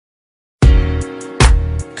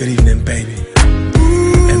Good evening, baby,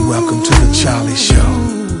 and welcome to the Charlie Show.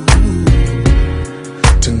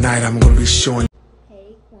 Tonight I'm gonna be showing.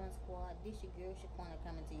 Hey, Corn Squad, this your girl Shaquena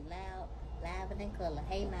coming to you loud, live and in color.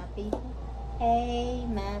 Hey, my people. Hey,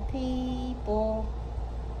 my people.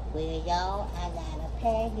 Well, y'all, I got a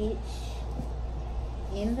package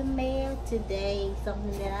in the mail today.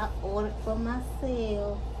 Something that I ordered for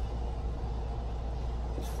myself.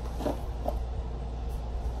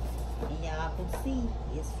 And y'all can see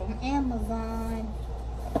it's from Amazon.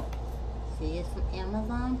 See, it's from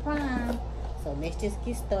Amazon Prime. So let's just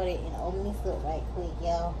get started and open this up right quick,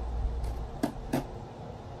 y'all.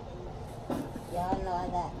 Y'all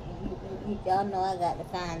know I got to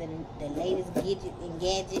find the latest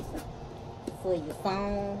gadget for your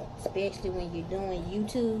phone, especially when you're doing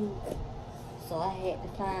YouTube. So I had to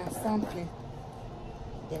find something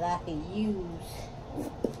that I can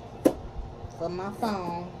use for my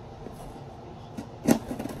phone.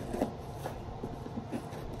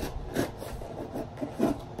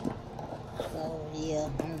 Yeah,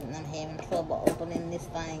 I'm having trouble opening this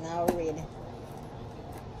thing already.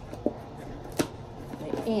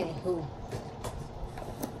 But anywho,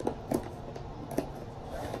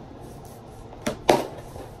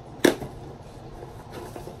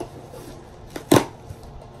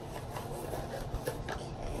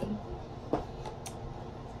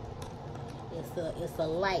 it's a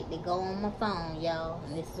light that go on my phone, y'all,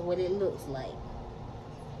 and this is what it looks like.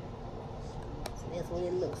 So that's what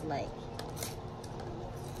it looks like.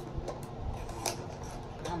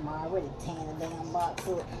 I'm already tearing the damn box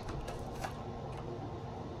up.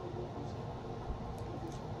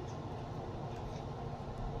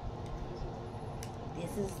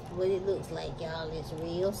 This is what it looks like, y'all. It's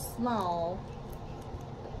real small,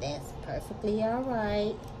 but that's perfectly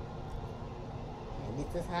alright. And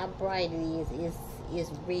this is how bright it is.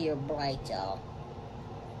 It's real bright, y'all.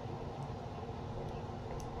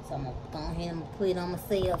 So I'm gonna go ahead and put it on my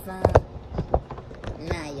cell phone.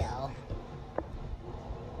 Now, y'all.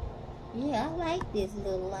 Yeah, I like this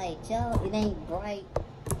little light, y'all. It ain't bright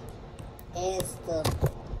as the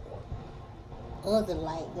other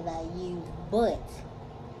light that I use, but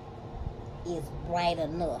it's bright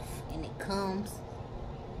enough. And it comes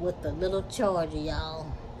with a little charger,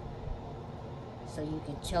 y'all. So you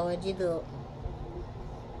can charge it up.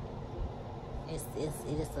 It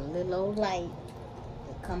is a little old light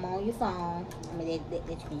that come on your phone. I mean, that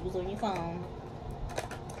you can use on your phone.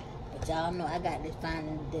 But y'all know I got to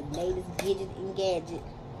find the latest gadget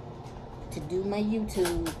to do my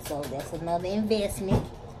YouTube. So that's another investment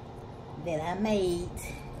that I made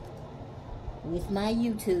with my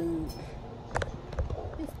YouTube.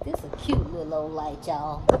 This a cute little old light,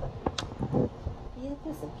 y'all. Yeah,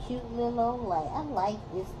 this a cute little old light. I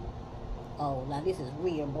like this. Oh, now this is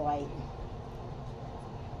real bright.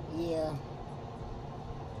 Yeah.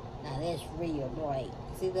 Now that's real bright.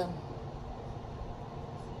 See them?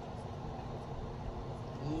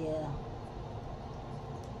 Yeah.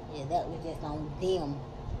 Yeah, that was just on dim.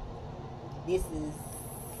 This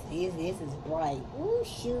is bright. Ooh,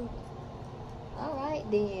 shoot. Alright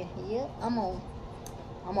then. Yep, I'm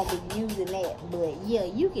gonna be using that. But yeah,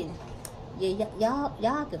 you can, yeah,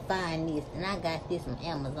 y'all can find this. And I got this from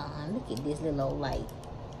Amazon. Look at this little old light.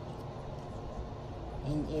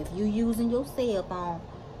 And if you using your cell phone,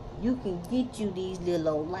 you can get you these little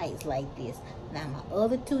old lights like this. Now my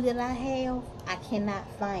other two that I have, I cannot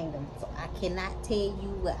find them. So I cannot tell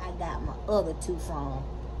you where I got my other two from.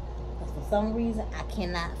 Because for some reason, I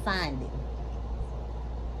cannot find it.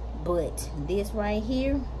 But this right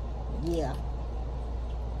here, yeah.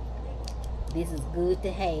 This is good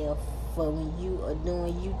to have for when you are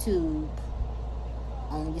doing YouTube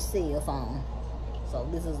on your cell phone. So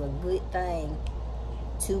this is a good thing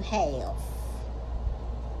to have.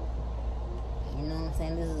 You know what I'm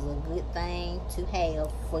saying? This is a good thing to have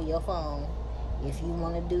for your phone if you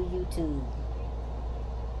want to do YouTube.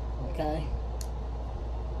 Okay?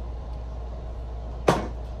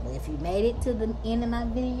 But if you made it to the end of my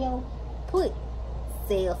video, put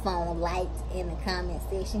cell phone lights in the comment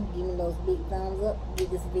section. Give me those big thumbs up. Give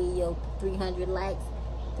this video 300 likes,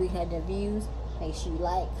 300 views. Make sure you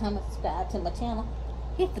like, comment, subscribe to my channel.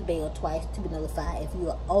 Hit the bell twice to be notified. If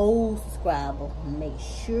you're an old subscriber, make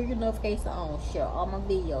sure your notifications are on. Share all my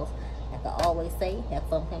videos. Like I always say, have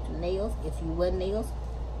fun playing with nails if you wear nails.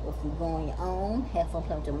 If you're going your own, have fun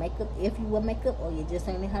playing with your makeup if you wear makeup, or you just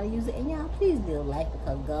learning how to use it. And y'all, please live life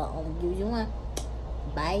because God only gives you one.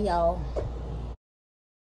 Bye, y'all.